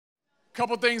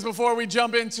Couple things before we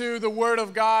jump into the Word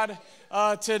of God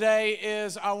today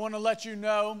is I want to let you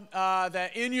know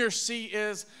that in your seat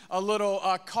is a little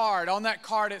card. On that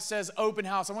card it says open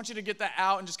house. I want you to get that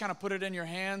out and just kind of put it in your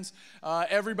hands.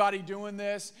 Everybody doing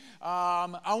this.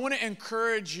 I want to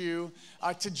encourage you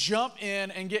to jump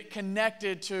in and get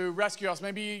connected to Rescue House.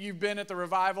 Maybe you've been at the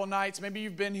revival nights. Maybe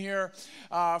you've been here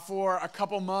for a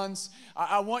couple months.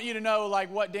 I want you to know, like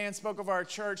what Dan spoke of our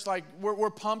church, like we're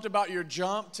pumped about your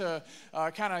jump to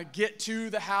kind of get to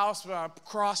the house,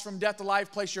 cross from death to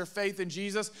life, place your faith in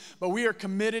Jesus. But we are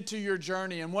committed to your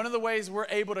journey. And one of the ways we're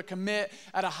able to commit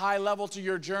at a high level to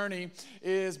your journey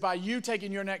is by you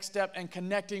taking your next step and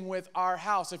connecting with our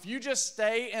house. If you just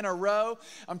stay in a row,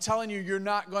 I'm telling you, you're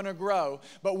not going to grow.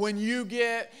 But when you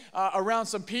get around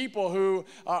some people who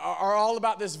are all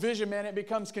about this vision, man, it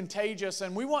becomes contagious.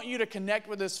 And we want you to connect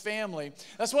with this family.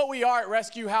 That's what we are at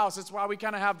Rescue House. That's why we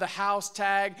kind of have the house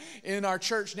tag in our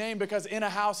church name, because in a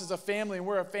house is a family, and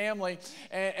we're a family.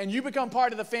 And you become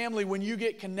part of the family when you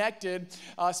get connected,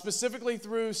 specifically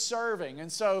through serving.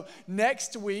 And so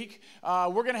next week,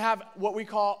 we're going to have what we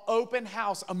call open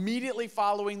house immediately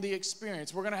following the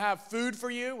experience. We're going to have food for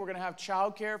you. We're going to have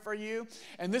childcare for you.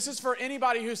 And this is for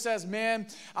anybody who says, man,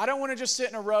 I don't want to just sit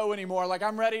in a row anymore. Like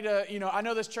I'm ready to, I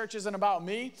know this church isn't about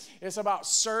me. It's about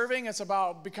serving. It's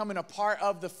about becoming a part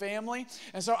of the family.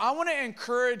 And so I want to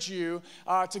encourage you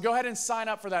to go ahead and sign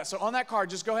up for that. So on that card,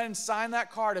 just go ahead and sign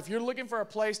that card. If you're looking for a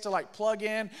place to like plug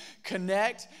in,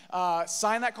 connect,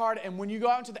 sign that card. And when you go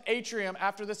out into the atrium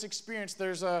after this experience,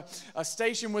 there's a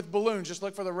station with balloons. Just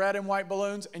look for the red and white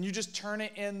balloons and you just turn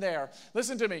it in there.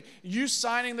 Listen to me. You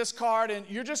signing this card and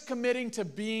you're just committing to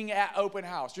being at open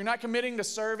house. You're not committing to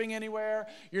serving anywhere.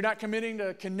 You're not committing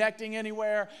to connecting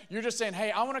anywhere. You're just saying,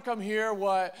 hey, I want to come hear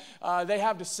what they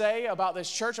have to say about this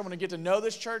church. I want to get to know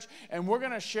this church, and we're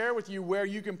going to share with you where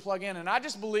you can plug in. And I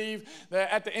just believe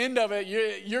that at the end of it,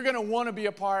 you're going to want to be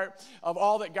a part of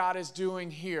all that God is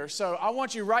doing here. So I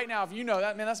want you right now, if you know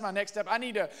that, man, that's my next step. I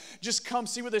need to just come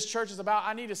see what this church is about.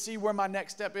 I need to see where my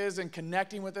next step is in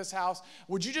connecting with this house.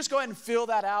 Would you just go ahead and fill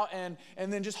that out and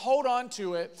then just hold on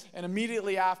to it, and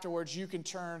immediately afterwards you can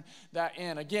turn that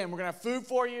in. Again, we're going to have food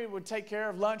for you. We'll take care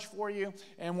of lunch for you,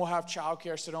 and we'll have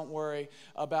childcare, so don't worry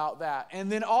about that.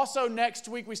 And then also next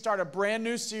week we start a brand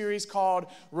new series called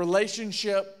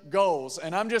Relationship Goals.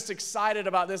 And I'm just excited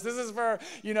about this. This is for,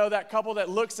 that couple that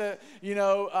looks at,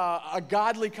 a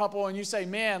godly couple and you say,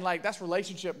 man, like that's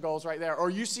relationship goals right there. Or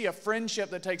you see a friendship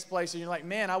that takes place and you're like,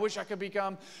 man, I wish I could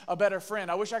become a better friend.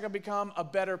 I wish I could become a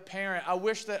better parent. I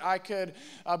wish that I could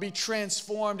be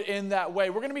transformed in that way.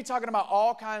 We're going to be talking about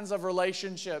all kinds of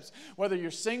relationships, whether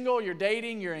you're single, you're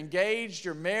dating, you're engaged,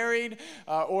 you're married,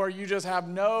 or you just have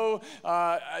no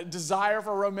desire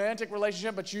for a romantic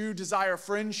relationship, but you desire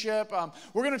friendship.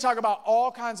 We're going to talk about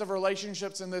all kinds of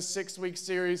relationships in this 6-week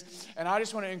series, and I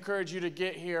just want to encourage you to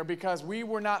get here because we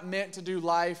were not meant to do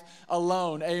life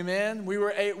alone. Amen? We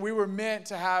were meant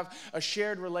to have a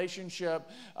shared relationship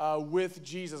with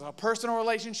Jesus, a personal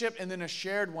relationship and then a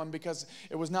shared one, because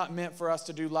it was not meant for us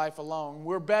to do life alone.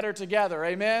 We're better together.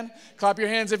 Amen? Clap your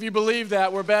hands if you believe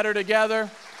that. We're better together.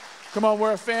 Come on,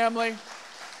 we're a family.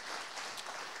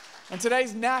 And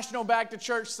today's National Back to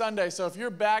Church Sunday. So if you're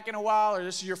back in a while or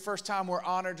this is your first time, we're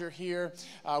honored you're here.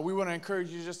 We want to encourage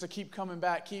you just to keep coming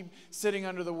back, keep sitting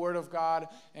under the Word of God,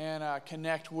 and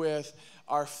connect with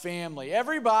our family.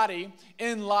 Everybody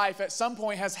in life at some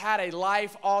point has had a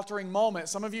life-altering moment.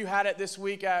 Some of you had it this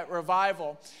week at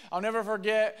Revival. I'll never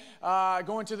forget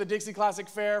going to the Dixie Classic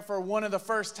Fair for one of the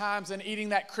first times and eating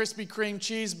that Krispy Kreme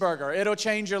cheeseburger. It'll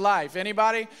change your life.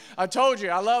 Anybody? I told you,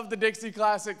 I love the Dixie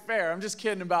Classic Fair. I'm just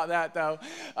kidding about that, though.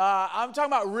 I'm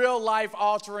talking about real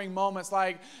life-altering moments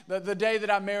like the day that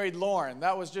I married Lauren.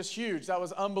 That was just huge. That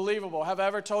was unbelievable. Have I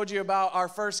ever told you about our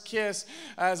first kiss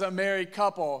as a married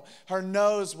couple? Her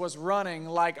nose was running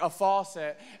like a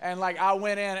faucet, and like I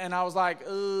went in and I was like,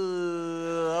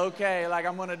 okay, like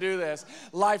I'm gonna do this.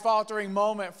 Life-altering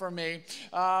moment for me.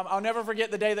 I'll never forget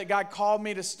the day that God called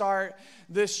me to start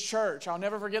this church. I'll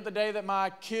never forget the day that my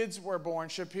kids were born,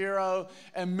 Shapiro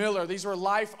and Miller. These were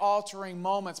life-altering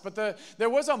moments, but there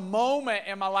was a moment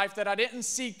in my life that I didn't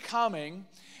see coming.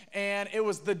 And it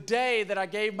was the day that I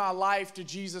gave my life to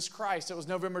Jesus Christ. It was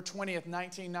November 20th,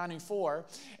 1994.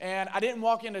 And I didn't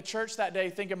walk into church that day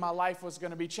thinking my life was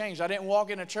going to be changed. I didn't walk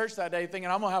into church that day thinking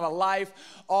I'm going to have a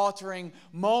life-altering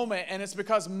moment. And it's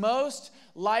because most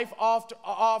life-altering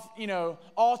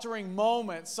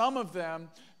moments, some of them,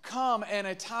 come in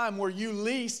a time where you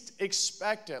least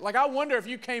expect it. Like I wonder if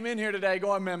you came in here today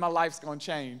going, man, my life's going to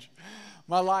change.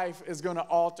 My life is going to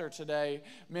alter today.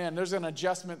 Man, there's an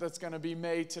adjustment that's going to be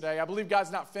made today. I believe God's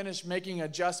not finished making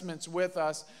adjustments with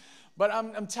us. But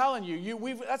I'm telling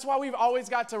you, that's why we've always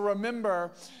got to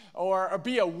remember or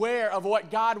be aware of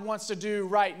what God wants to do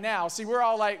right now. See, we're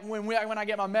all like, when I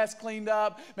get my mess cleaned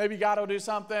up, maybe God will do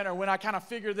something, or when I kind of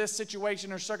figure this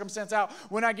situation or circumstance out,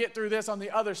 when I get through this, on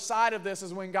the other side of this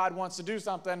is when God wants to do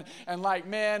something. And like,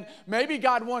 man, maybe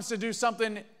God wants to do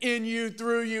something in you,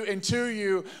 through you, and to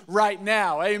you right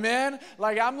now. Amen?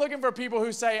 Like, I'm looking for people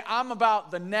who say, I'm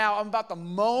about the now, I'm about the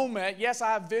moment. Yes,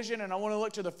 I have vision and I want to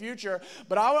look to the future,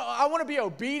 but I want to be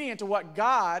obedient to what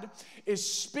God is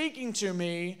speaking to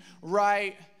me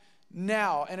right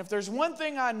now. And if there's one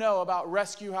thing I know about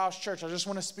Rescue House Church, I just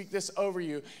want to speak this over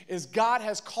you, is God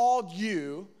has called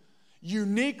you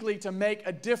uniquely to make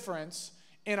a difference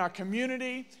in our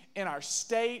community, in our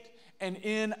state, and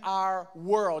in our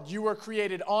world. You were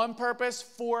created on purpose,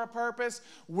 for a purpose,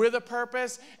 with a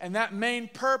purpose, and that main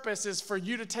purpose is for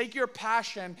you to take your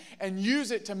passion and use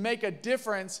it to make a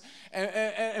difference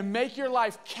and make your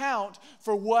life count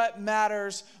for what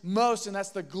matters most, and that's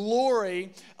the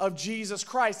glory of Jesus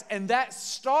Christ. And that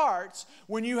starts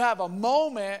when you have a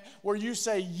moment where you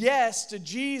say yes to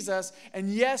Jesus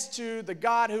and yes to the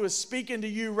God who is speaking to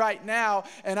you right now,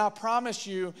 and I promise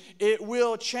you, it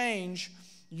will change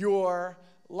your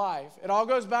life. It all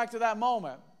goes back to that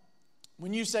moment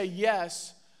when you say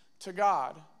yes to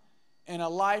God in a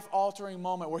life-altering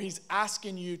moment where He's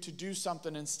asking you to do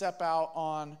something and step out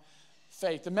on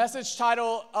faith. The message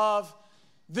title of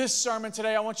this sermon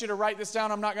today, I want you to write this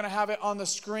down. I'm not going to have it on the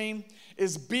screen,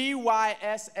 is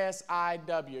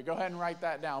BYSSIW. Go ahead and write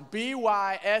that down.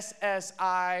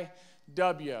 BYSSIW.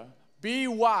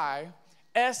 BYSSIW.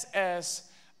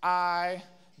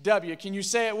 Can you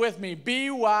say it with me?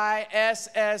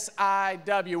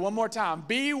 BYSSIW. One more time.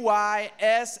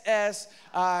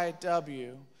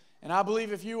 BYSSIW. And I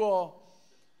believe if you will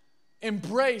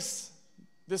embrace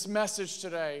this message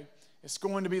today, it's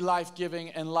going to be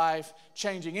life-giving and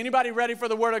life-changing. Anybody ready for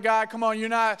the Word of God? Come on, you're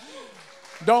not.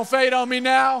 Don't fade on me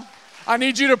now. I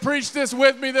need you to preach this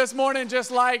with me this morning,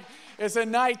 just like it's a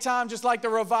nighttime, just like the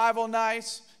revival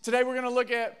nights. Today we're going to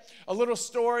look at a little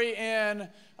story in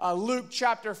Luke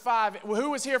chapter 5. Who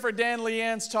was here for Dan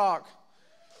Leanne's talk?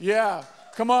 Yeah.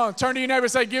 Come on. Turn to your neighbor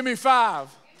and say, give me 5.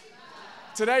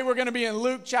 Today we're going to be in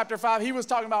Luke chapter 5. He was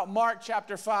talking about Mark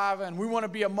chapter 5, and we want to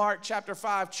be a Mark chapter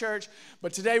 5 church.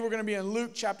 But today we're going to be in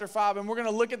Luke chapter 5, and we're going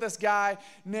to look at this guy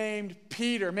named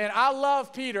Peter. Man, I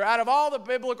love Peter. Out of all the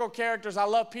biblical characters, I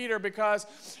love Peter because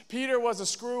Peter was a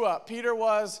screw-up. Peter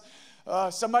was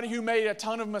somebody who made a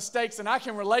ton of mistakes, and I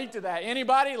can relate to that.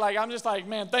 Anybody? Like, I'm just like,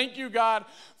 man, thank you, God,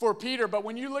 for Peter. But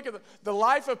when you look at the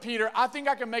life of Peter, I think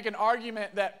I can make an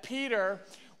argument that Peter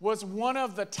was one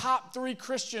of the top 3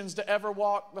 Christians to ever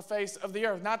walk the face of the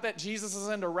earth. Not that Jesus is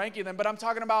into ranking them, but I'm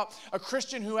talking about a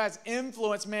Christian who has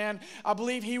influence, man. I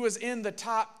believe he was in the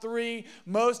top 3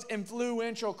 most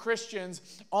influential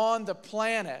Christians on the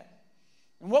planet.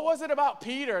 And what was it about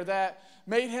Peter that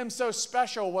made him so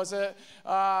special? Was it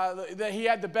that he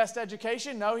had the best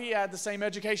education? No, he had the same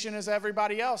education as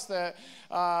everybody else that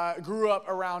grew up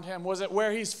around him. Was it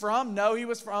where he's from? No, he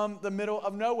was from the middle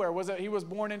of nowhere. Was it he was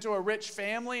born into a rich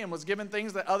family and was given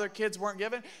things that other kids weren't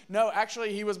given? No,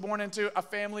 actually, he was born into a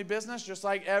family business just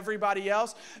like everybody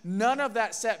else. None of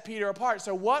that set Peter apart.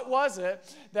 So what was it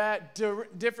that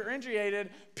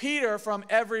differentiated Peter from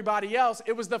everybody else?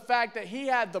 It was the fact that he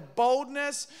had the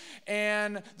boldness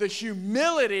and the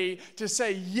humility to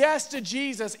say yes to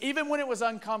Jesus, even when it was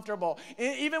uncomfortable,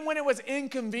 even when it was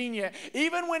inconvenient,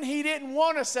 even when he didn't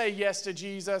want to say yes to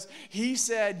Jesus. He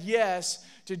said yes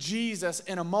to Jesus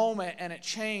in a moment, and it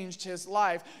changed his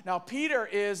life. Now, Peter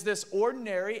is this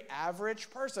ordinary, average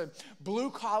person,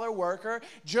 blue-collar worker,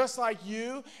 just like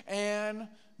you and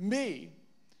me.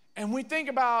 And we think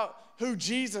about who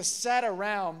Jesus sat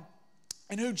around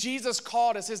and who Jesus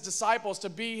called as his disciples to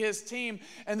be his team,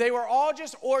 and they were all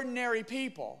just ordinary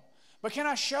people. But can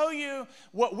I show you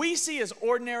what we see as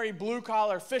ordinary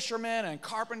blue-collar fishermen and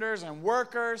carpenters and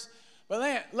workers? But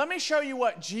then, let me show you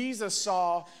what Jesus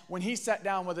saw when he sat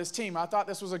down with his team. I thought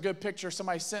this was a good picture.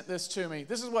 Somebody sent this to me.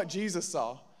 This is what Jesus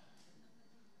saw.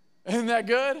 Isn't that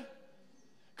good?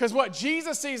 Because what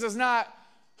Jesus sees is not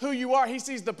who you are. He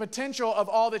sees the potential of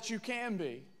all that you can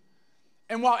be.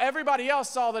 And while everybody else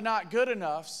saw the not good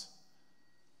enoughs,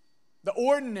 the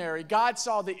ordinary, God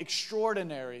saw the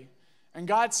extraordinary. And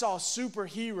God saw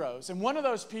superheroes. And one of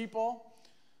those people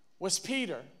was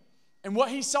Peter. And what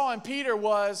he saw in Peter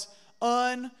was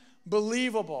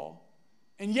unbelievable.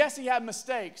 And yes, he had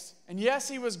mistakes. And yes,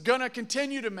 he was going to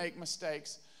continue to make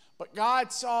mistakes. But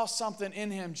God saw something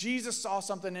in him. Jesus saw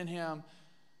something in him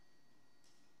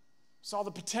saw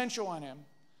the potential in him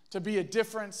to be a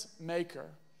difference maker.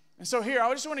 And so here,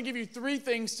 I just want to give you 3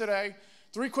 things today,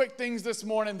 3 quick things this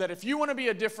morning that if you want to be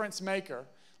a difference maker,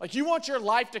 like you want your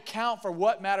life to count for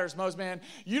what matters most, man,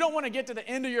 you don't want to get to the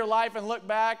end of your life and look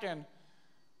back and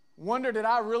wonder, did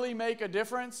I really make a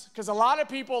difference? Because a lot of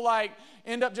people like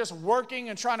end up just working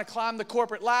and trying to climb the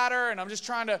corporate ladder, and I'm just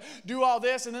trying to do all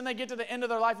this, and then they get to the end of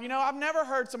their life. You know, I've never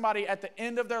heard somebody at the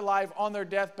end of their life on their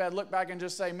deathbed look back and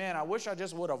just say, man, I wish I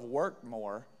just would have worked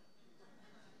more.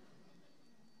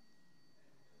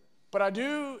 But I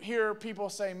do hear people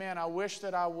say, man, I wish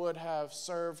that I would have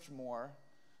served more.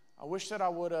 I wish that I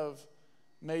would have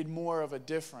made more of a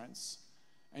difference.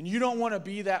 And you don't want to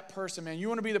be that person, man. You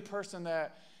want to be the person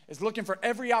that is looking for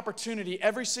every opportunity,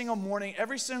 every single morning,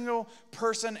 every single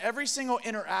person, every single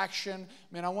interaction.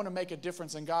 Man, I want to make a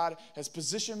difference. And God has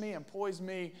positioned me and poised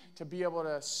me to be able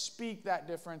to speak that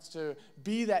difference, to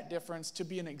be that difference, to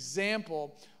be an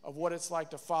example of what it's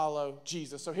like to follow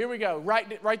Jesus. So here we go.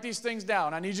 Write these things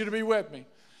down. I need you to be with me.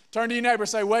 Turn to your neighbor,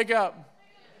 say, wake up.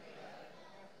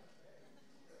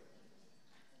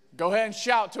 Go ahead and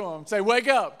shout to him. Say, wake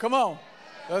up. Come on.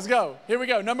 Let's go. Here we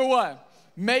go. Number 1.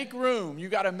 Make room. You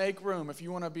got to make room if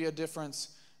you want to be a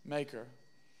difference maker.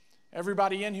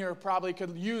 Everybody in here probably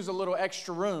could use a little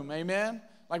extra room. Amen?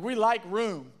 Like we like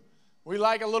room. We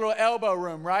like a little elbow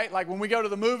room, right? Like when we go to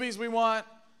the movies, we want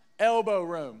elbow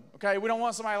room. Okay? We don't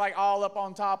want somebody like all up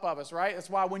on top of us, right? That's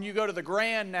why when you go to the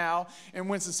Grand now in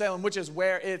Winston-Salem, which is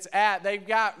where it's at, they've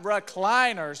got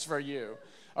recliners for you.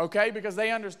 Okay, because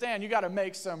they understand you got to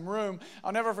make some room.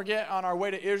 I'll never forget on our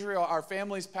way to Israel, our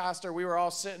family's pastor, we were all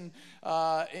sitting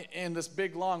in this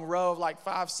big long row of like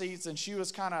 5 seats, and she was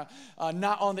kind of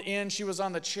not on the end. She was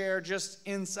on the chair just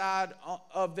inside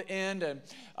of the end, and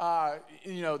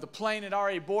the plane had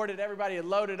already boarded. Everybody had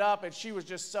loaded up, and she was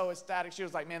just so ecstatic. She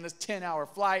was like, man, this 10-hour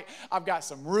flight, I've got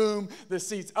some room. The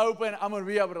seat's open. I'm going to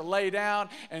be able to lay down.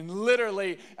 And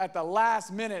literally at the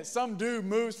last minute, some dude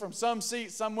moves from some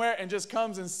seat somewhere and just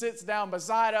comes and sits down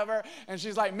beside of her, and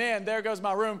she's like, man, there goes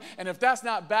my room. And if that's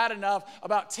not bad enough,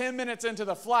 about 10 minutes into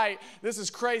the flight, this is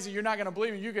crazy, you're not going to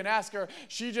believe me, you can ask her,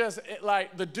 she just,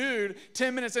 the dude,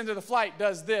 10 minutes into the flight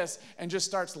does this and just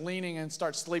starts leaning and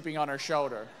starts sleeping on her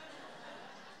shoulder.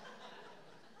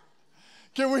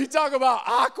 Can we talk about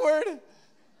awkward?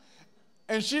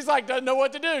 And she's like, doesn't know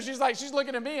what to do. She's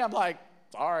looking at me, I'm like,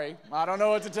 sorry, I don't know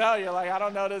what to tell you, I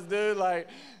don't know this dude,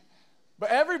 But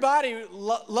everybody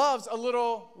loves a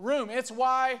little room. It's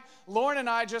why Lauren and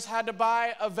I just had to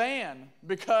buy a van,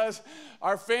 because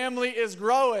our family is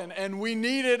growing and we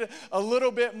needed a little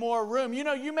bit more room. You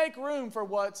know, you make room for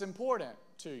what's important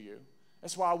to you.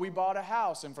 That's why we bought a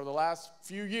house, and for the last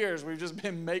few years we've just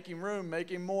been making room,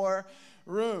 making more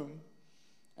room.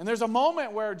 And there's a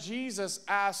moment where Jesus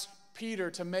asked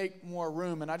Peter to make more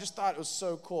room, and I just thought it was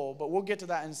so cool, but we'll get to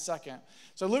that in a second.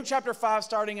 So Luke chapter 5,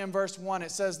 starting in verse 1,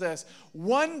 it says this: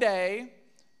 one day,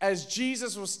 as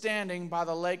Jesus was standing by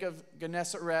the lake of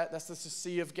Gennesaret, that's the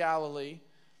Sea of Galilee,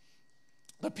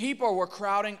 the people were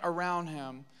crowding around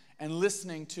him and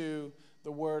listening to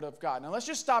the word of God. Now let's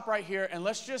just stop right here and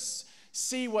let's just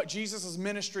see what Jesus'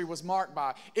 ministry was marked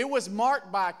by. It was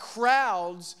marked by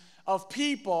crowds of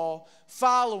people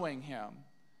following him.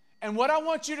 And what I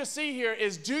want you to see here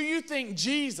is, do you think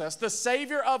Jesus, the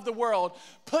Savior of the world,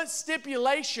 put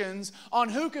stipulations on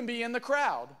who can be in the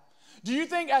crowd? Do you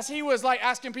think as he was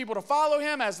asking people to follow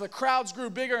him, as the crowds grew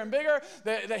bigger and bigger,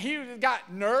 that he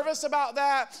got nervous about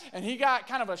that, and he got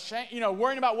kind of ashamed,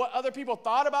 worrying about what other people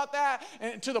thought about that,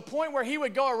 and to the point where he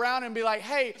would go around and be like,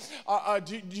 hey,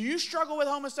 do you struggle with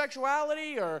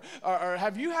homosexuality, or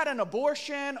have you had an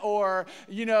abortion, or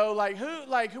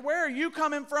where are you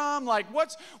coming from?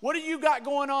 What do you got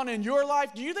going on in your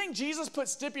life? Do you think Jesus put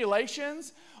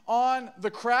stipulations on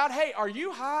the crowd? Hey, are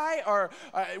you high, or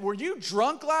were you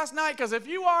drunk last night? Because if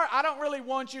you are, I don't really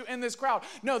want you in this crowd.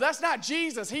 No, that's not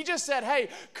Jesus. He just said, hey,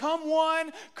 come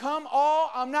one, come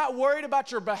all. I'm not worried about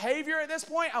your behavior at this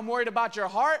point. I'm worried about your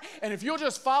heart. And if you'll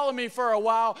just follow me for a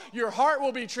while, your heart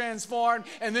will be transformed,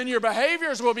 and then your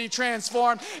behaviors will be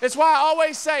transformed. It's why I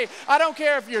always say, I don't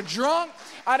care if you're drunk.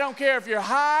 I don't care if you're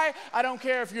high. I don't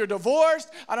care if you're divorced.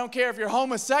 I don't care if you're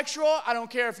homosexual. I don't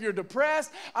care if you're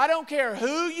depressed. I don't care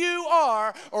who you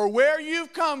are or where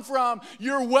you've come from.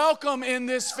 You're welcome in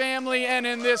this family and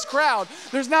in this crowd.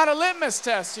 There's not a litmus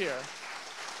test here.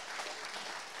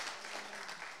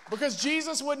 Because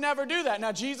Jesus would never do that.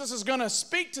 Now, Jesus is going to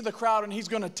speak to the crowd and he's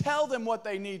going to tell them what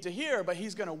they need to hear, but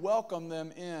he's going to welcome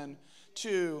them in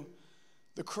to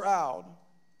the crowd.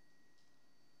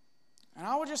 And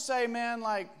I would just say, man,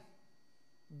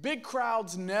 big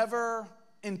crowds never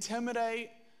intimidate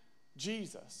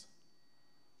Jesus.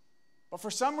 But for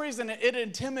some reason, it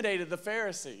intimidated the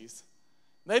Pharisees.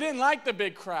 They didn't like the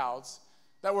big crowds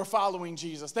that were following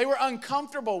Jesus. They were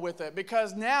uncomfortable with it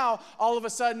because now, all of a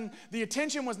sudden, the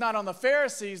attention was not on the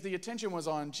Pharisees, the attention was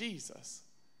on Jesus.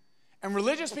 And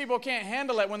religious people can't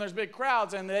handle it when there's big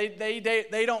crowds and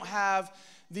they don't have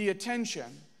the attention.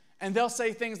 And they'll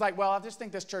say things like, well, I just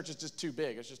think this church is just too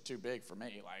big. It's just too big for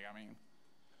me.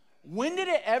 When did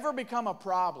it ever become a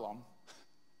problem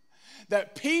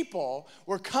that people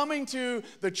were coming to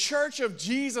the church of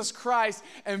Jesus Christ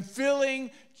and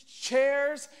filling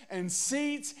chairs and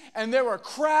seats, and there were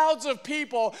crowds of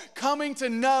people coming to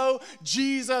know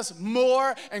Jesus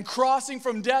more and crossing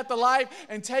from death to life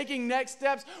and taking next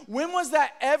steps? When was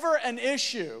that ever an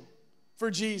issue for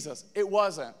Jesus? It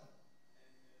wasn't.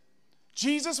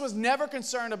 Jesus was never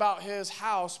concerned about his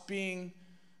house being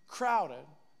crowded.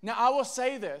 Now, I will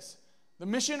say this. The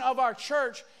mission of our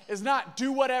church is not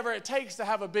do whatever it takes to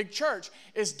have a big church.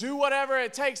 It's do whatever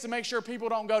it takes to make sure people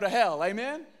don't go to hell.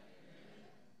 Amen?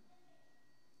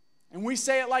 And we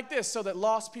say it like this, so that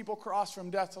lost people cross from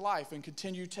death to life and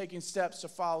continue taking steps to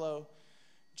follow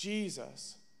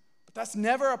Jesus. But that's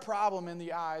never a problem in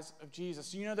the eyes of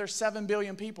Jesus. You know, there's 7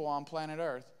 billion people on planet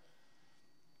Earth.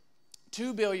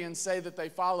 2 billion say that they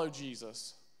follow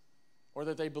Jesus or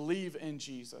that they believe in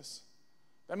Jesus.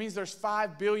 That means there's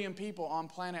 5 billion people on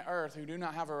planet Earth who do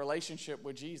not have a relationship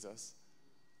with Jesus.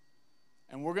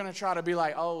 And we're going to try to be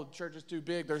like, oh, the church is too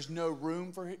big. There's no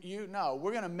room for you. No,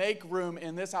 we're going to make room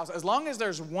in this house. As long as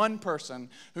there's one person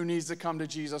who needs to come to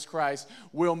Jesus Christ,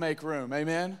 we'll make room.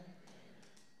 Amen?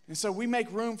 And so we make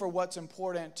room for what's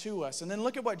important to us. And then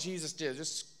look at what Jesus did.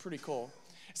 Just pretty cool.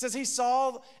 It says he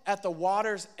saw at the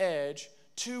water's edge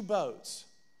 2 boats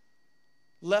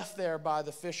left there by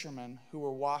the fishermen who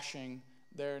were washing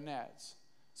their nets.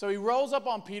 So he rolls up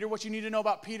on Peter. What you need to know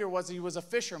about Peter was he was a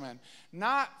fisherman,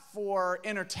 not for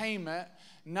entertainment,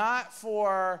 not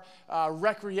for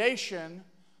recreation.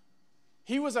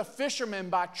 He was a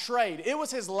fisherman by trade. It was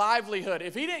his livelihood.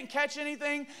 If he didn't catch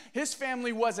anything, his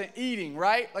family wasn't eating,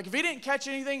 right? Like if he didn't catch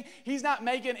anything, he's not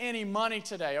making any money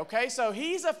today, okay? So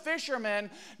he's a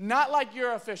fisherman, not like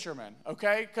you're a fisherman,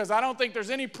 okay? Because I don't think there's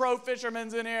any pro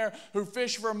fishermen in here who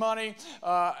fish for money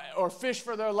or fish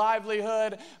for their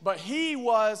livelihood. But he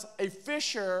was a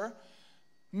fisherman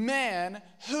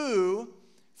who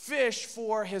fished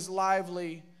for his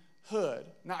livelihood.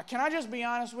 Now, can I just be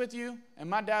honest with you? And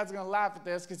my dad's going to laugh at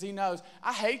this because he knows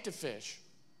I hate to fish.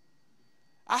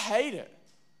 I hate it.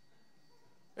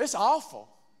 It's awful.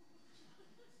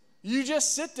 You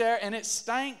just sit there and it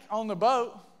stank on the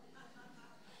boat.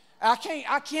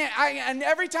 And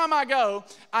every time I go,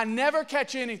 I never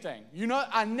catch anything. You know,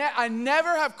 I never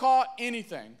have caught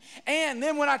anything. And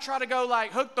then when I try to go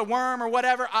like hook the worm or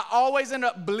whatever, I always end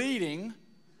up bleeding.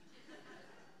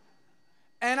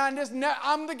 And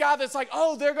I'm the guy that's like,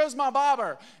 oh, there goes my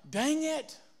bobber. Dang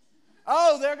it.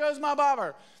 Oh, there goes my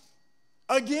bobber.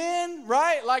 Again,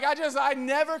 right? Like I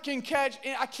never can catch,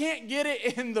 I can't get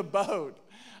it in the boat.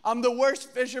 I'm the worst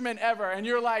fisherman ever. And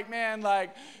you're like, man,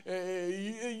 like,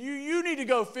 you need to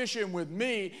go fishing with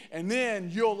me and then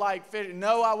you'll like fishing.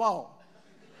 No, I won't.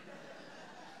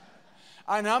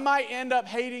 And I might end up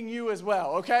hating you as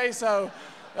well, okay? So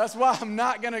that's why I'm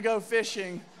not going to go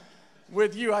fishing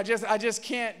with you. I just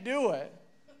can't do it.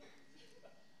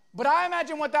 But I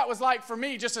imagine what that was like for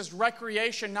me, just as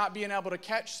recreation, not being able to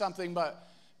catch something. But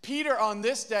Peter on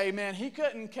this day, man, he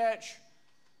couldn't catch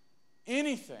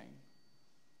anything.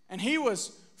 And he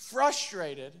was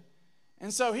frustrated.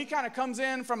 And so he kind of comes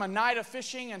in from a night of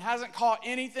fishing and hasn't caught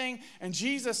anything. And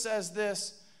Jesus says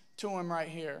this to him right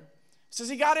here. He says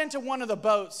he got into one of the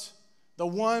boats, the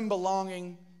one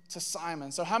belonging to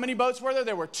Simon. So how many boats were there?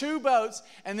 There were 2 boats,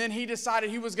 and then he decided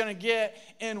he was going to get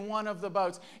in one of the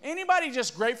boats. Anybody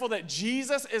just grateful that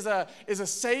Jesus is a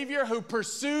Savior who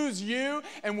pursues you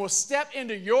and will step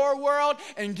into your world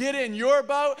and get in your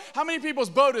boat? How many people's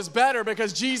boat is better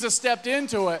because Jesus stepped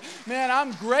into it? Man,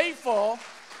 I'm grateful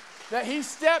that he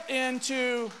stepped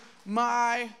into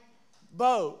my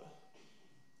boat.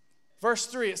 Verse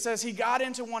 3, it says he got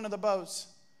into one of the boats,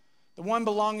 the one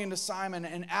belonging to Simon,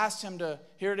 and asked him to,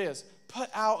 here it is, put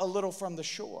out a little from the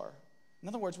shore. In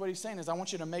other words, what he's saying is, I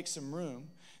want you to make some room.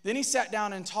 Then he sat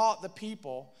down and taught the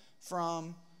people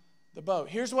from the boat.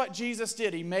 Here's what Jesus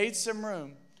did. He made some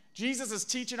room. Jesus is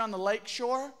teaching on the lake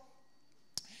shore,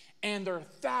 and there are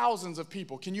thousands of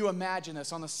people. Can you imagine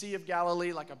this? On the Sea of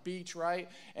Galilee, like a beach, right?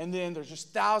 And then there's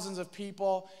just thousands of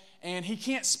people, and he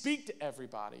can't speak to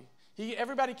everybody.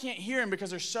 Everybody can't hear him because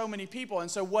there's so many people.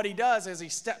 And so what he does is he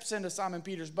steps into Simon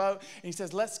Peter's boat and he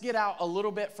says, let's get out a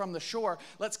little bit from the shore.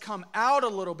 Let's come out a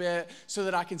little bit so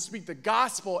that I can speak the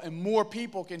gospel and more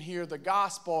people can hear the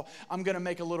gospel. I'm going to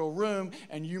make a little room,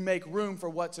 and you make room for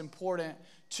what's important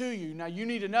to you. Now, you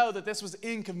need to know that this was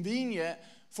inconvenient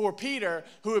for Peter,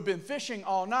 who had been fishing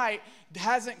all night,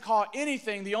 hasn't caught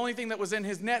anything. The only thing that was in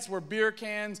his nets were beer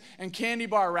cans and candy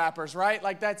bar wrappers, right?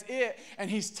 Like, that's it.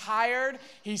 And he's tired.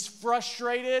 He's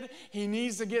frustrated. He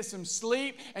needs to get some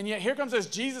sleep. And yet here comes this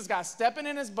Jesus guy stepping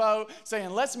in his boat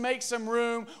saying, let's make some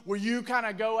room where you kind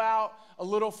of go out a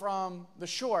little from the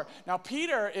shore. Now,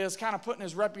 Peter is kind of putting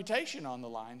his reputation on the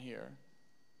line here,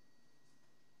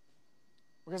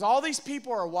 because all these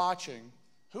people are watching.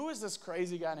 Who is this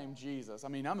crazy guy named Jesus? I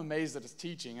mean, I'm amazed at his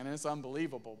teaching, and it's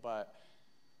unbelievable, but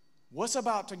what's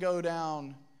about to go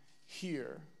down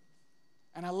here?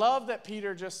 And I love that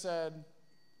Peter just said,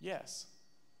 yes.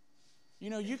 You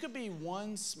know, you could be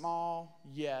one small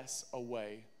yes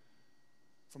away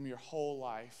from your whole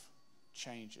life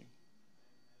changing.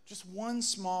 Just one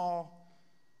small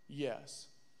yes.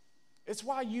 It's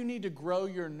why you need to grow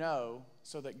your no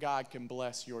so that God can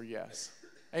bless your yes.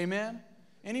 Amen?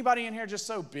 Anybody in here just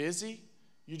so busy?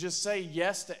 You just say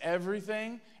yes to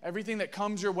everything that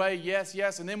comes your way, yes,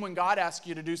 yes. And then when God asks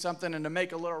you to do something and to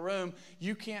make a little room,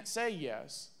 you can't say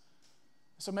yes.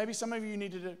 So maybe some of you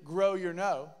need to grow your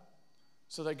no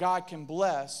so that God can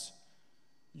bless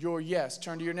your yes.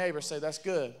 Turn to your neighbor, say, that's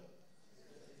good.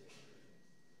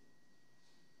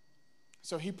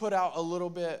 So he put out a little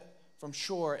bit from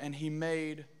shore and he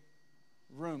made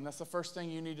room. That's the first thing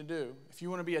you need to do. If you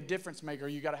want to be a difference maker,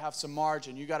 you got to have some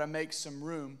margin. You got to make some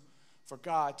room for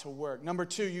God to work. Number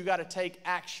 2, you got to take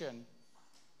action.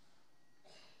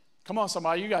 Come on,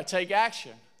 somebody, you got to take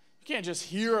action. You can't just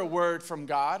hear a word from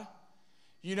God.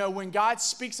 You know, when God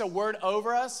speaks a word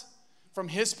over us, from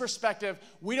his perspective,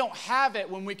 we don't have it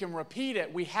when we can repeat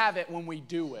it. We have it when we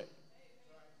do it.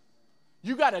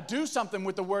 You got to do something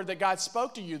with the word that God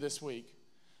spoke to you this week.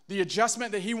 The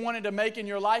adjustment that he wanted to make in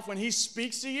your life, when he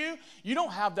speaks to you, you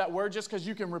don't have that word just because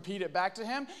you can repeat it back to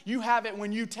him. You have it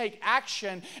when you take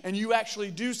action and you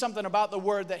actually do something about the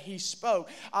word that he spoke.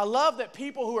 I love that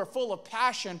people who are full of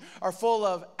passion are full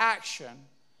of action.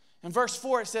 In verse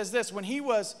 4, it says this, when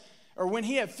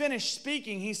he had finished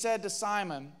speaking, he said to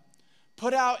Simon,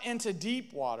 put out into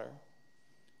deep water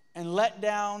and let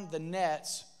down the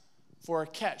nets for a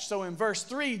catch. So in verse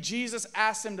 3, Jesus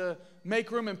asked him to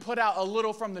make room and put out a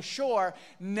little from the shore.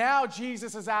 Now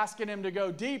Jesus is asking him to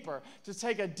go deeper, to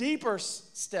take a deeper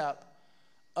step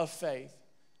of faith.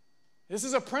 This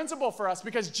is a principle for us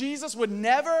because Jesus would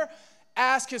never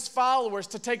ask his followers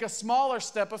to take a smaller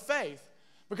step of faith.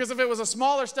 Because if it was a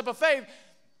smaller step of faith,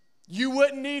 you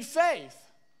wouldn't need faith.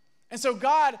 And so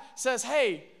God says,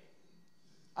 hey,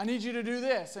 I need you to do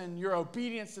this. And your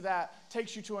obedience to that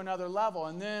takes you to another level.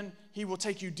 And then he will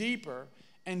take you deeper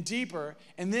and deeper.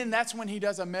 And then that's when he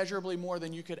does immeasurably more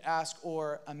than you could ask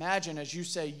or imagine as you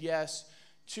say yes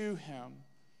to him.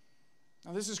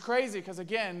 Now this is crazy because,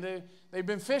 again, they've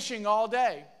been fishing all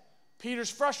day. Peter's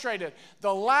frustrated.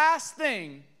 The last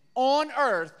thing on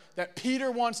earth that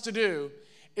Peter wants to do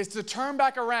is to turn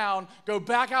back around, go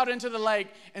back out into the lake,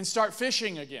 and start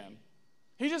fishing again.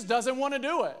 He just doesn't want to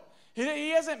do it. He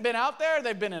hasn't been out there.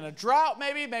 They've been in a drought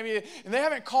maybe, and they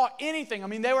haven't caught anything. I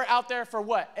mean, they were out there for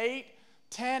what, 8,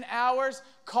 10 hours,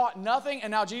 caught nothing,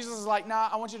 and now Jesus is like, nah,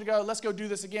 I want you to go. Let's go do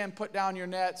this again. Put down your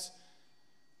nets.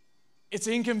 It's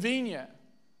inconvenient.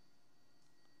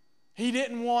 He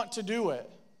didn't want to do it.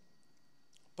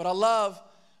 But I love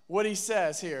what he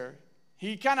says here.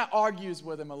 He kind of argues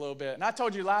with him a little bit. And I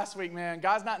told you last week, man,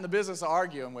 God's not in the business of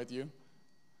arguing with you.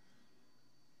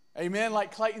 Amen.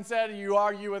 Like Clayton said, you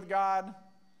argue with God,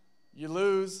 you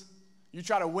lose. You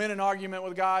try to win an argument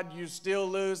with God, you still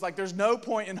lose. Like there's no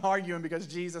point in arguing because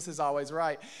Jesus is always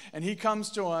right. And he comes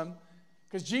to him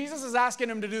because Jesus is asking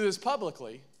him to do this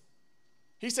publicly.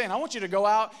 He's saying, I want you to go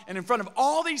out and in front of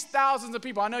all these thousands of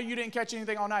people. I know you didn't catch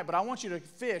anything all night, but I want you to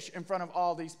fish in front of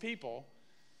all these people.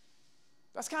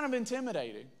 That's kind of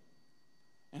intimidating.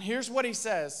 And here's what he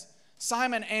says.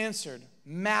 Simon answered,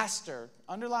 Master.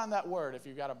 Underline that word if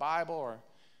you've got a Bible, or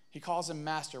he calls him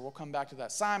Master. We'll come back to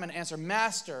that. Simon answered,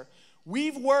 Master,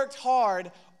 we've worked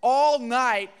hard all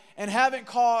night and haven't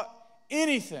caught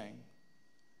anything.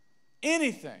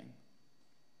 Anything.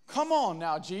 Come on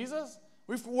now, Jesus.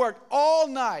 We've worked all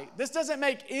night. This doesn't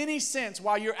make any sense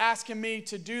why you're asking me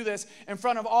to do this in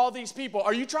front of all these people.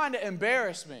 Are you trying to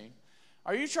embarrass me?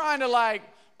 Are you trying to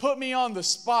put me on the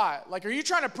spot? Are you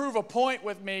trying to prove a point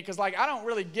with me? Because I don't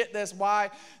really get this, why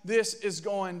this is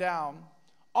going down.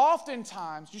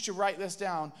 Oftentimes, you should write this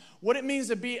down, what it means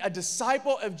to be a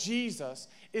disciple of Jesus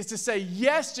is to say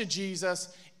yes to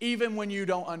Jesus even when you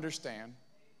don't understand.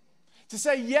 To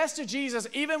say yes to Jesus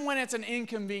even when it's an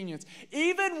inconvenience,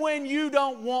 even when you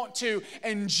don't want to.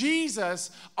 And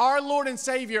Jesus, our Lord and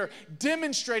Savior,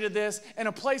 demonstrated this in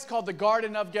a place called the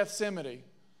Garden of Gethsemane.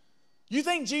 You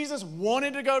think Jesus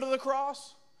wanted to go to the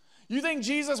cross? You think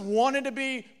Jesus wanted to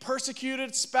be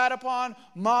persecuted, spat upon,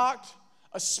 mocked,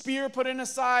 a spear put in his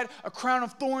side, a crown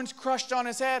of thorns crushed on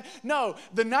his head? No,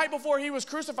 the night before he was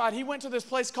crucified, he went to this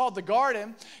place called the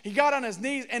garden. He got on his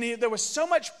knees, and there was so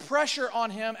much pressure on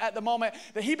him at the moment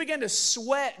that he began to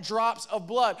sweat drops of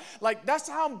blood. Like, that's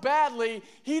how badly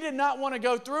he did not want to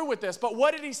go through with this. But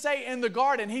what did he say in the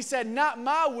garden? He said, "Not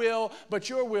my will, but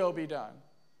your will be done."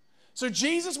 So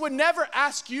Jesus would never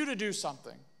ask you to do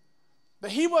something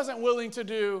that he wasn't willing to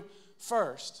do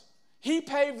first. He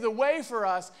paved the way for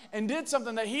us and did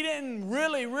something that he didn't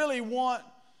really want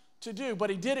to do, but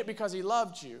he did it because he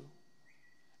loved you.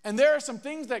 And there are some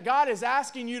things that God is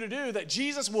asking you to do that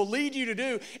Jesus will lead you to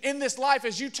do in this life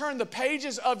as you turn the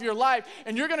pages of your life,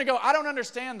 and you're going to go, "I don't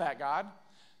understand that, God.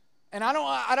 And I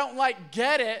don't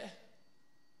get it."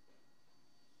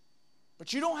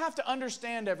 But you don't have to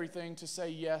understand everything to say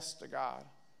yes to God.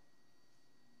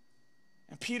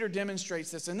 And Peter demonstrates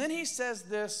this. And then he says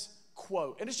this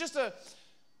quote. And it's just a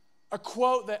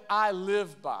quote that I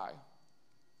live by.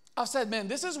 I've said, man,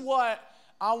 this is what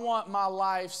I want my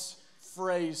life's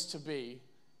phrase to be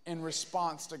in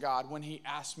response to God when he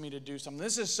asked me to do something.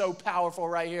 This is so powerful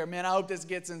right here. Man, I hope this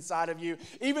gets inside of you.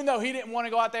 Even though he didn't want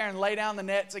to go out there and lay down the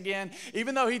nets again,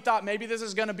 even though he thought maybe this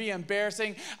is going to be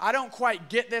embarrassing, I don't quite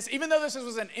get this. Even though this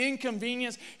was an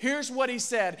inconvenience, here's what he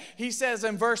said. He says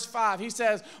in verse 5, he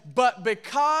says, "But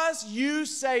because you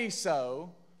say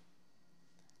so,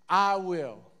 I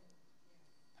will."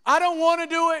 I don't want to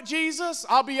do it, Jesus.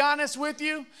 I'll be honest with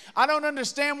you. I don't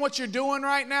understand what you're doing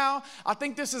right now. I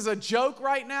think this is a joke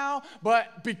right now.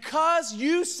 But because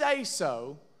you say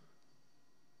so,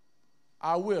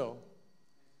 I will.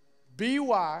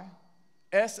 B-Y-S-S-I-W.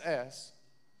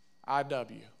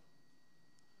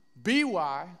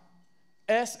 B-Y-S-S-I-W.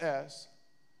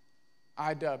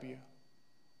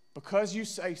 Because you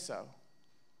say so,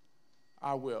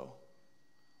 I will.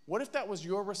 What if that was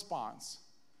your response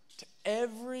to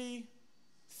everything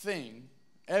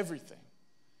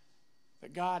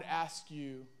that God asked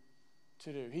you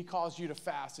to do? He calls you to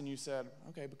fast, and you said,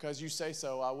 "Okay, because you say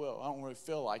so, I will." I don't really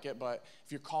feel like it, but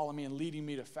if you're calling me and leading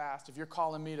me to fast, if you're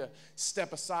calling me to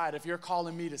step aside, if you're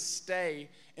calling me to stay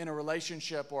in a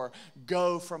relationship or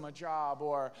go from a job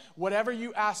or whatever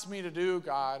you ask me to do,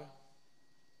 God,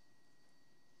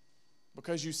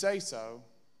 because you say so,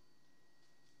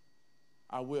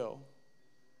 I will.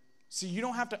 See, you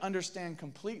don't have to understand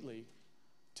completely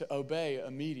to obey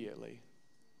immediately.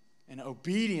 And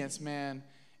obedience, man,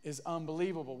 is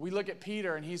unbelievable. We look at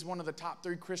Peter, and he's one of the top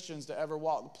 3 Christians to ever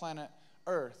walk the planet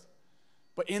Earth.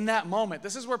 But in that moment,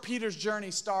 this is where Peter's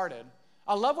journey started.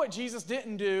 I love what Jesus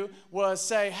didn't do was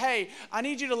say, "Hey, I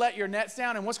need you to let your nets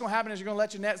down, and what's going to happen is you're going to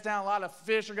let your nets down. A lot of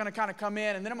fish are going to kind of come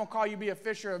in, and then I'm going to call you to be a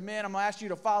fisher of men. I'm going to ask you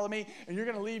to follow me, and you're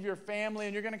going to leave your family,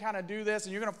 and you're going to kind of do this,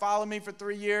 and you're going to follow me for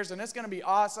 3 years, and it's going to be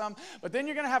awesome. But then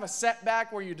you're going to have a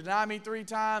setback where you deny me 3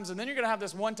 times, and then you're going to have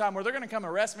this one time where they're going to come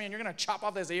arrest me, and you're going to chop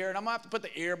off this ear, and I'm going to have to put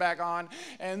the ear back on.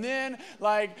 And then,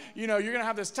 you're going to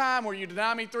have this time where you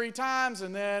deny me 3 times,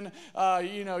 and then,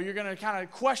 you're going to kind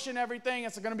of question everything.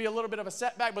 It's going to be a little bit of a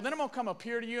setback, but then I'm going to come up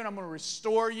here to you, and I'm going to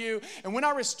restore you. And when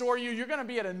I restore you, you're going to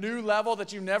be at a new level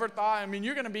that you never thought. I mean,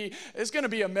 it's going to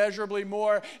be immeasurably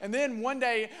more. And then one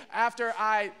day after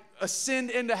I ascend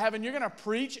into heaven, you're going to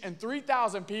preach, and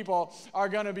 3,000 people are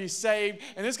going to be saved,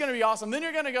 and it's going to be awesome. Then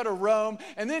you're going to go to Rome,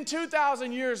 and then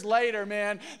 2,000 years later,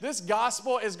 man, this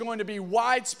gospel is going to be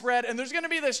widespread, and there's going to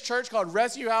be this church called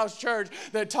Rescue House Church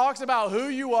that talks about who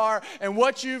you are and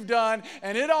what you've done,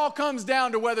 and it all comes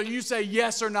down to whether you say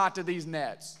yes or not to these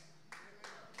nets.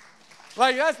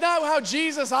 That's not how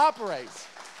Jesus operates.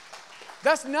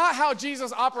 That's not how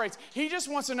Jesus operates. He just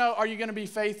wants to know, are you going to be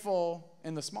faithful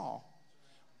in the small?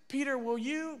 Peter, will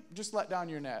you just let down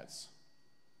your nets?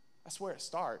 That's where it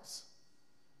starts.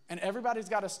 And everybody's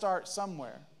got to start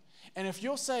somewhere. And if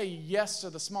you'll say yes to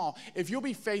the small, if you'll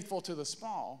be faithful to the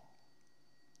small,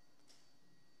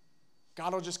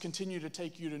 God will just continue to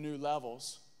take you to new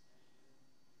levels.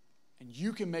 And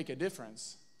you can make a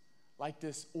difference. Like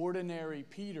this ordinary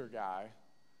Peter guy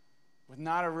with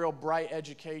not a real bright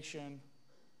education,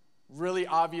 really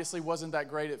obviously wasn't that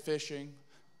great at fishing,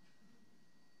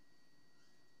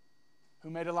 who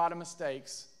made a lot of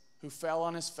mistakes, who fell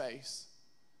on his face,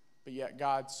 but yet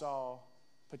God saw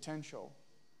potential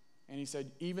And he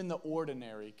said, even the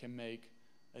ordinary can make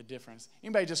a difference.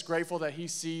 Anybody just grateful that he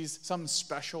sees something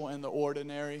special in the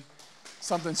ordinary?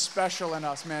 Something special in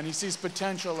us, man. He sees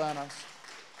potential in us.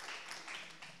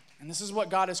 And this is what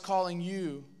God is calling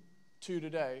you to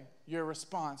today. Your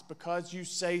response, because you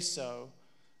say so,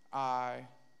 I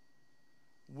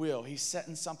will. He's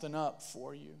setting something up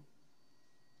for you.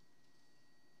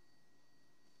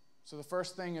 So the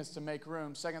first thing is to make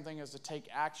room. Second thing is to take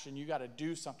action. You got to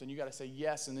do something. You got to say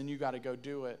yes, and then you got to go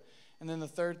do it. And then the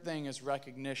third thing is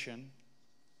recognition.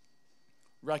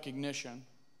 Recognition.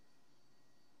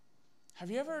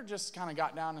 Have you ever just kind of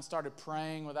got down and started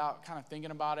praying without kind of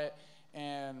thinking about it,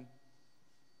 and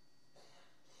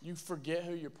you forget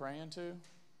who you're praying to?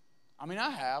 I mean,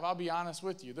 I have. I'll be honest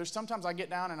with you. There's sometimes I get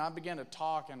down and I begin to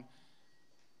talk, and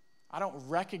I don't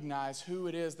recognize who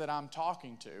it is that I'm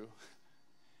talking to.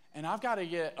 And I've got to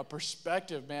get a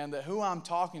perspective, man, that who I'm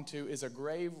talking to is a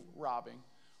grave robbing,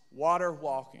 water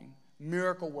walking,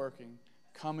 miracle working,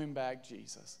 coming back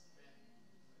Jesus.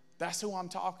 That's who I'm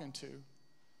talking to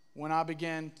when I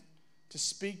begin to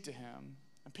speak to him.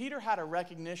 And Peter had a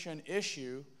recognition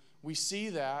issue. We see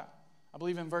that. I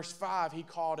believe in verse 5, he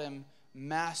called him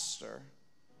master.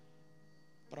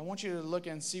 But I want you to look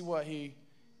and see what he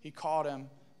called him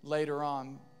later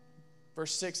on.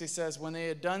 Verse 6, he says, when they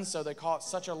had done so, they caught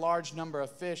such a large number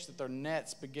of fish that their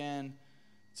nets began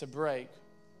to break.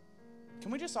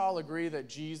 Can we just all agree that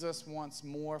Jesus wants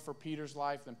more for Peter's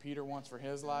life than Peter wants for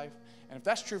his life? And if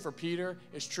that's true for Peter,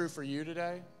 it's true for you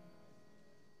today.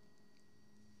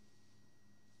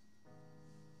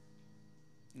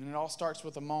 And it all starts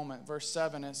with a moment. Verse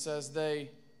 7, it says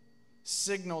they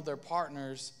signaled their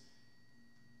partners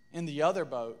in the other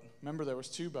boat. Remember, there was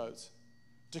 2 boats,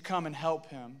 to come and help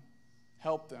them.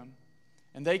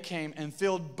 And they came and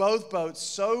filled both boats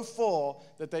so full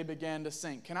that they began to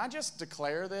sink. Can I just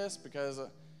declare this? Because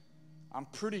I'm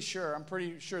pretty sure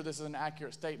this is an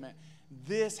accurate statement.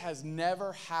 This has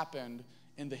never happened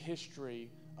in the history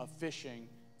of fishing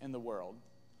in the world,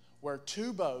 where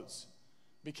 2 boats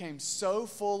became so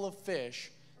full of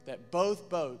fish that both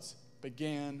boats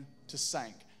began to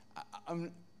sink.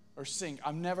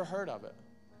 I've never heard of it.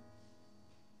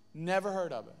 Never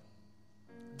heard of it.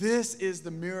 This is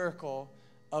the miracle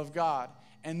of God.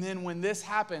 And then when this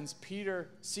happens, Peter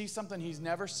sees something he's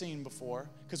never seen before.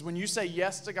 Because when you say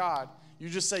yes to God, you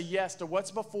just say yes to what's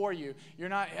before you. You're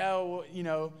not,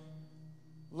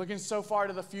 looking so far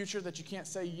to the future that you can't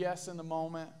say yes in the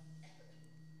moment.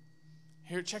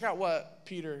 Here, check out what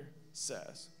Peter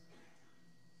says.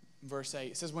 Verse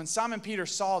 8, it says, when Simon Peter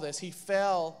saw this, he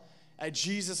fell at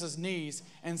Jesus' knees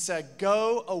and said,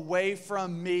 go away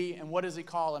from me. And what does he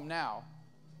call him now?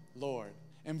 Lord.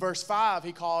 In verse 5,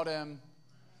 he called him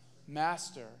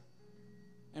Master.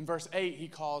 In verse 8, he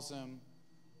calls him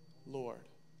Lord.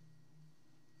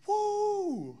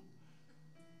 Woo!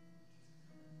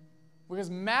 Because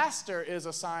Master is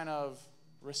a sign of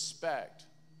respect,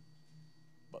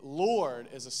 but Lord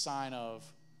is a sign of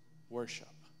worship.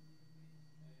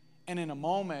 And in a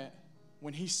moment,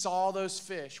 when he saw those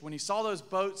fish, when he saw those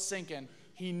boats sinking,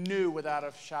 he knew without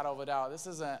a shadow of a doubt, this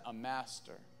isn't a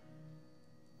master.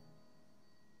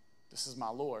 This is my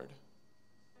Lord.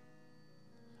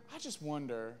 I just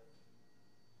wonder,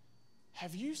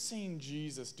 have you seen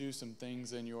Jesus do some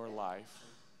things in your life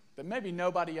that maybe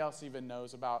nobody else even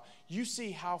knows about? You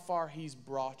see how far he's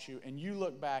brought you, and you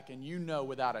look back and you know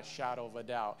without a shadow of a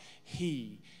doubt,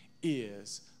 he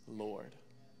is Lord.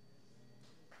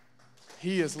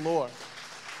 He is Lord.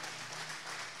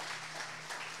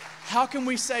 How can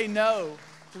we say no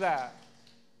to that?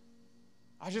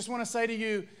 I just want to say to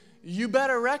you, you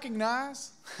better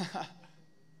recognize.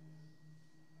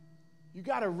 You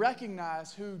got to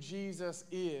recognize who Jesus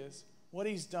is, what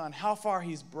he's done, how far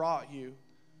he's brought you.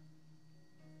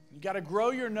 You got to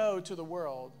grow your no to the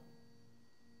world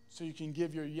so you can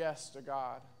give your yes to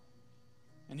God,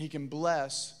 and he can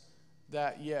bless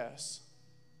that yes.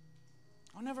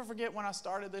 I'll never forget when I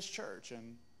started this church,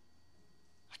 and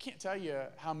I can't tell you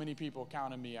how many people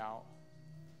counted me out.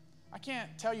 I can't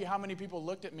tell you how many people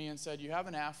looked at me and said, you have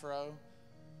an afro,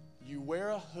 you wear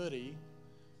a hoodie,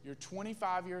 you're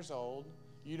 25 years old,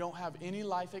 you don't have any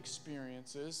life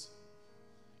experiences,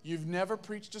 you've never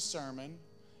preached a sermon,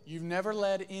 you've never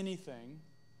led anything.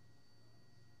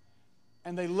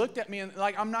 And they looked at me, and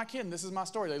like, I'm not kidding, this is my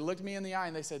story. They looked me in the eye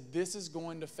and they said, this is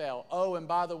going to fail. Oh, and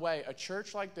by the way, a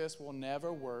church like this will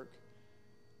never work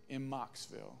in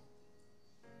Mocksville.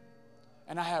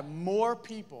 And I have more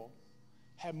people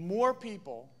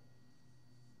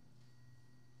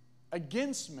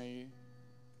against me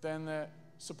than that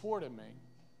supported me.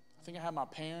 I think I had my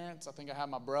parents. I think I had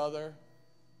my brother.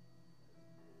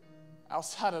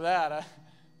 outside of that,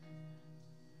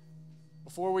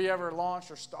 before we ever launched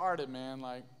or started, man,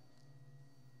 like,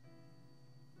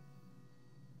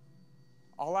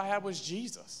 all I had was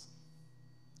Jesus.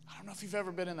 I don't know if you've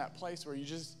ever been in that place where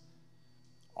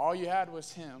all you had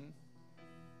was him,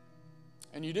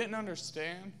 and you didn't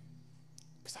understand,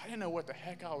 because I didn't know what the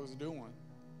heck I was doing.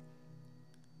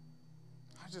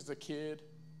 I was just a kid,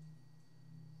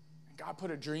 and God put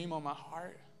a dream on my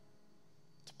heart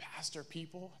to pastor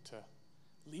people, to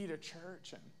lead a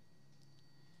church, and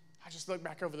I just look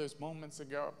back over those moments and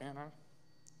go, man,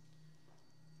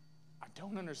 I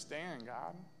don't understand,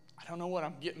 God. I don't know what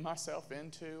I'm getting myself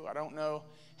into. I don't know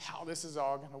how this is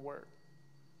all going to work.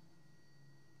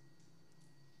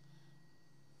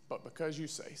 But because you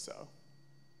say so,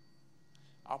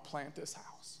 I'll plant this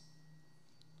house,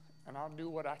 and I'll do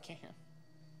what I can.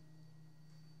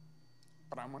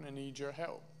 But I'm going to need your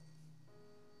help.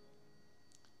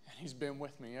 And he's been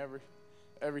with me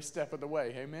every step of the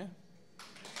way. Amen?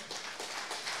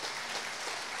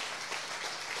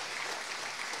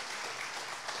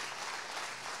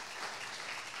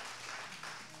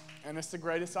 And it's the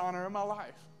greatest honor of my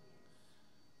life.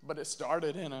 But it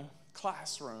started in a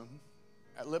classroom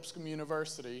at Lipscomb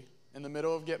University in the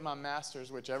middle of getting my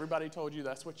master's, which everybody told you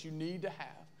that's what you need to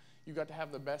have. You got to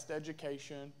have the best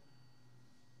education.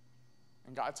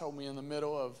 And God told me in the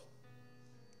middle of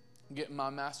getting my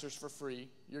master's for free,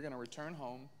 you're going to return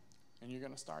home and you're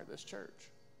going to start this church.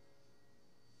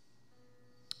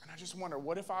 And I just wonder,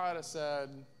 what if I had said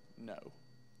no?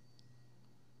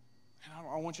 And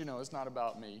I want you to know it's not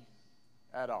about me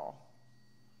at all.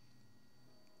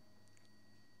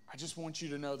 I just want you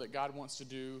to know that God wants to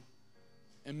do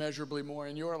immeasurably more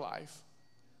in your life.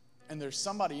 And there's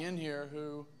somebody in here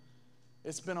who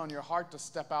it's been on your heart to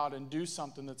step out and do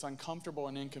something that's uncomfortable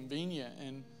and inconvenient.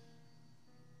 And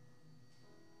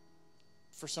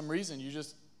for some reason,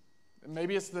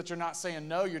 maybe it's that you're not saying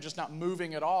no, you're just not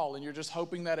moving at all, and you're just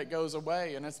hoping that it goes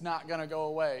away, and it's not going to go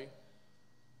away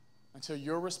until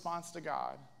your response to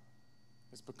God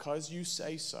is, because you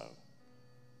say so,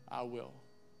 I will.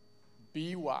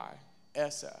 B-Y-S-S-I-W.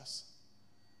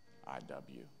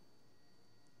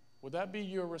 Would that be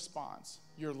your response,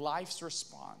 your life's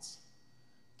response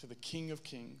to the King of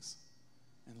Kings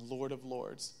and Lord of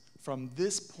Lords from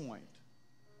this point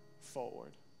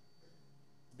forward?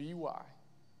 B-Y-S-S-I-W.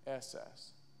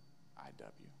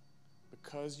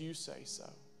 Because you say so.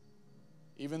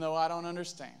 Even though I don't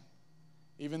understand,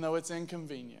 even though it's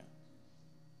inconvenient,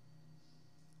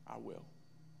 I will.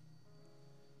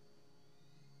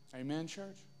 Amen,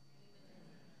 church?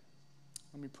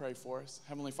 Let me pray for us.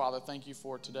 Heavenly Father, thank you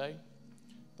for today.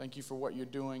 Thank you for what you're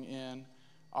doing in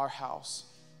our house.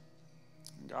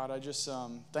 God, I just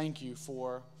thank you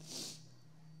for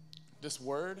this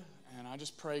word. And I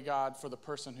just pray, God, for the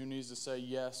person who needs to say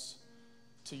yes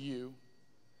to you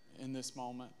in this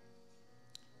moment.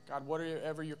 God,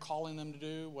 whatever you're calling them to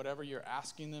do, whatever you're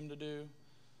asking them to do,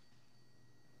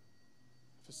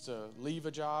 if it's to leave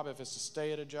a job, if it's to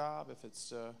stay at a job, if it's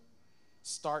to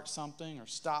start something or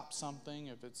stop something,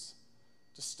 if it's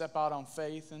to step out on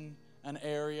faith in an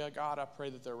area, God, I pray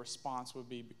that their response would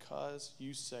be, because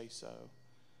you say so,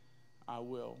 I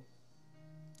will.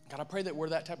 God, I pray that we're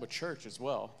that type of church as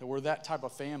well, that we're that type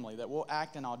of family, that we'll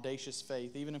act in audacious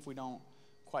faith even if we don't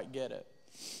quite get it.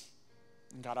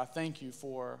 And God, I thank you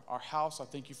for our house. I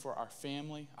thank you for our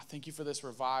family. I thank you for this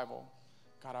revival.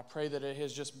 God, I pray that it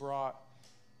has just brought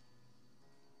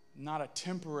not a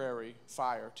temporary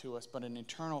fire to us, but an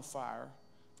eternal fire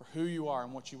for who you are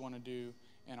and what you want to do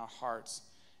in our hearts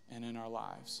and in our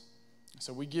lives.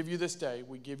 So we give you this day.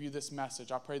 We give you this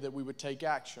message. I pray that we would take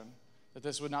action, that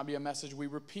this would not be a message we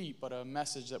repeat, but a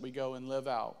message that we go and live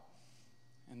out,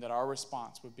 and that our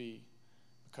response would be,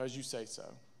 because you say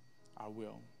so, I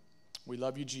will. We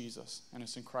love you, Jesus, and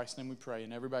it's in Christ's name we pray.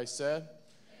 And everybody said,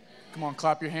 amen. Come on,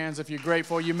 clap your hands if you're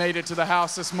grateful you made it to the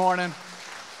house this morning.